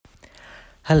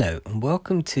Hello and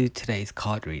welcome to today's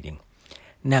card reading.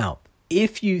 Now,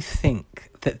 if you think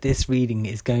that this reading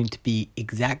is going to be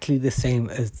exactly the same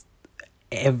as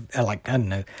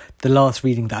the last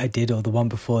reading that I did, or the one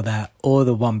before that, or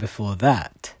the one before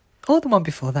that,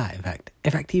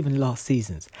 in fact even last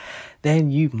season's,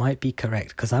 then you might be correct,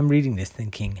 because I'm reading this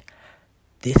thinking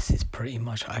this is pretty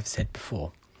much what I've said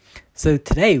before. So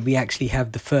today we actually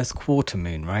have the first quarter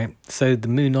moon, right? So the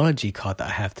Moonology card that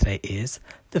I have today is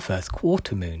the first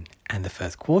quarter moon. And the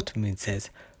first quarter moon says,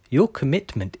 your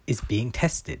commitment is being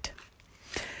tested.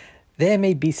 There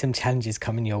may be some challenges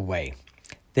coming your way.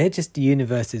 They're just the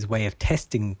universe's way of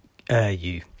testing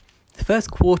you. The first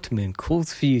quarter moon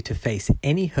calls for you to face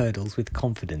any hurdles with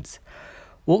confidence.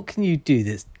 What can you do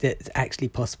that's actually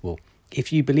possible?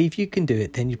 If you believe you can do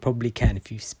it, then you probably can.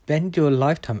 If you spend your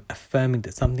lifetime affirming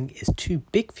that something is too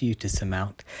big for you to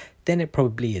surmount, then it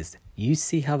probably is. You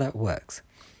see how that works.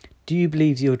 Do you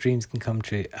believe your dreams can come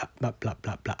true? Blah, blah,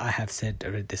 blah, blah. I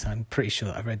read this. I'm pretty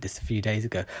sure I read this a few days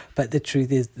ago. But the truth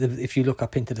is, if you look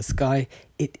up into the sky,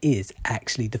 it is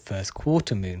actually the first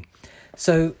quarter moon.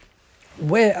 So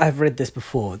where I've read this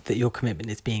before, that your commitment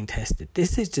is being tested,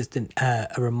 this is just a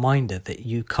reminder that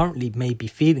you currently may be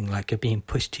feeling like you're being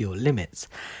pushed to your limits.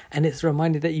 And it's a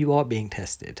reminder that you are being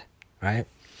tested, right?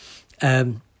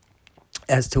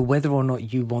 As to whether or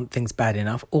not you want things bad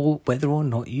enough, or whether or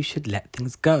not you should let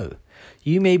things go.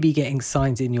 You may be getting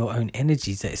signs in your own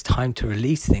energies that it's time to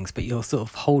release things, but you're sort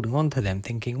of holding on to them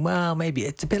thinking, well, maybe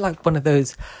it's a bit like one of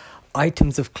those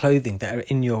items of clothing that are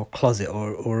in your closet,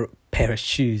 or a pair of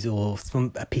shoes, or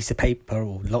a piece of paper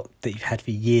or lot that you've had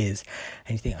for years,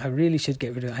 and you think, I really should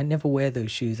get rid of it. I never wear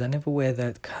those shoes, I never wear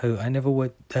that coat, I never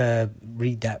would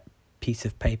read that piece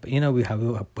of paper. You know, we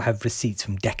have receipts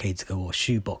from decades ago, or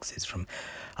shoe boxes from,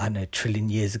 I don't know, a trillion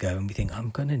years ago, and we think, I'm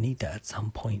going to need that at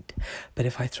some point, but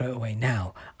if I throw it away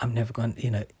now, I'm never going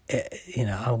to,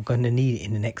 I'm going to need it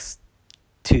in the next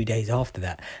 2 days after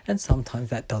that. And sometimes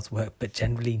that does work, but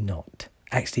generally not.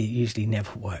 Actually, it usually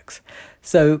never works.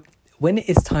 So when it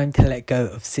is time to let go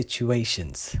of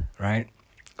situations, right,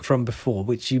 from before,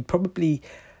 which you probably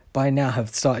by now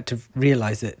have started to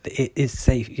realize that it is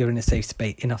safe, you're in a safe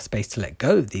space, enough space to let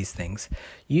go of these things,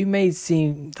 you may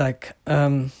seem like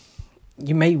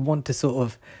you may want to sort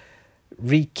of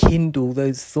rekindle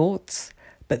those thoughts,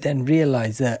 but then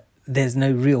realize that there's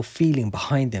no real feeling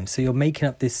behind them. So you're making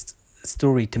up this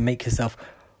story to make yourself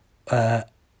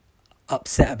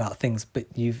upset about things, but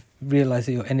you've realized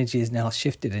that your energy is now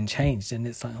shifted and changed, and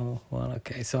it's like, oh well,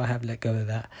 okay, so I have let go of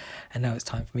that, and now it's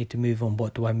time for me to move on.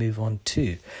 What do I move on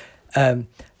to?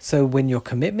 So when your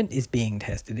commitment is being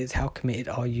tested, it's how committed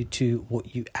are you to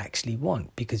what you actually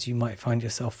want, because you might find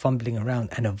yourself fumbling around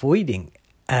and avoiding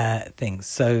things.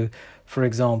 So for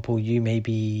example, you may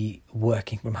be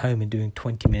working from home and doing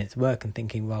 20 minutes work and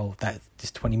thinking, well, that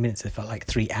just 20 minutes, it felt like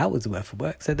 3 hours worth of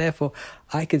work. So therefore,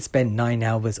 I could spend 9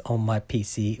 hours on my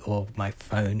PC or my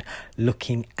phone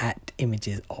looking at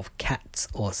images of cats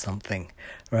or something,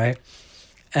 right?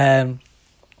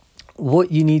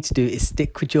 What you need to do is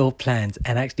stick with your plans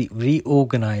and actually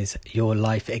reorganize your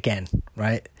life again,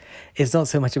 right? It's not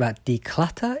so much about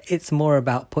declutter, it's more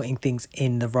about putting things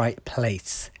in the right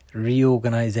place.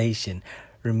 Reorganization,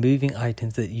 removing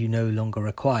items that you no longer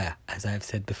require, as I've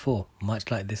said before,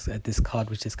 much like this card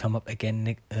which has come up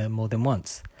again more than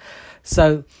once.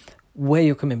 So where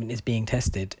your commitment is being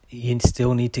tested, you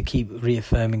still need to keep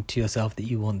reaffirming to yourself that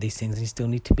you want these things, and you still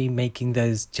need to be making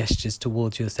those gestures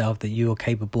towards yourself that you are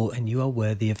capable and you are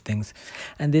worthy of things.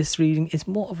 And this reading is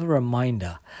more of a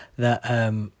reminder that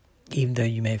even though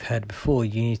you may have heard before,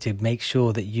 you need to make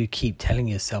sure that you keep telling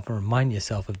yourself and remind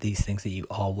yourself of these things, that you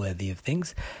are worthy of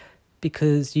things,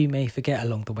 because you may forget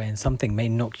along the way, and something may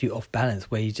knock you off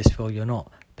balance where you just feel you're not.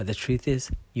 But the truth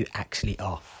is, you actually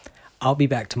are. I'll be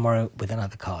back tomorrow with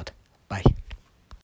another card. Bye.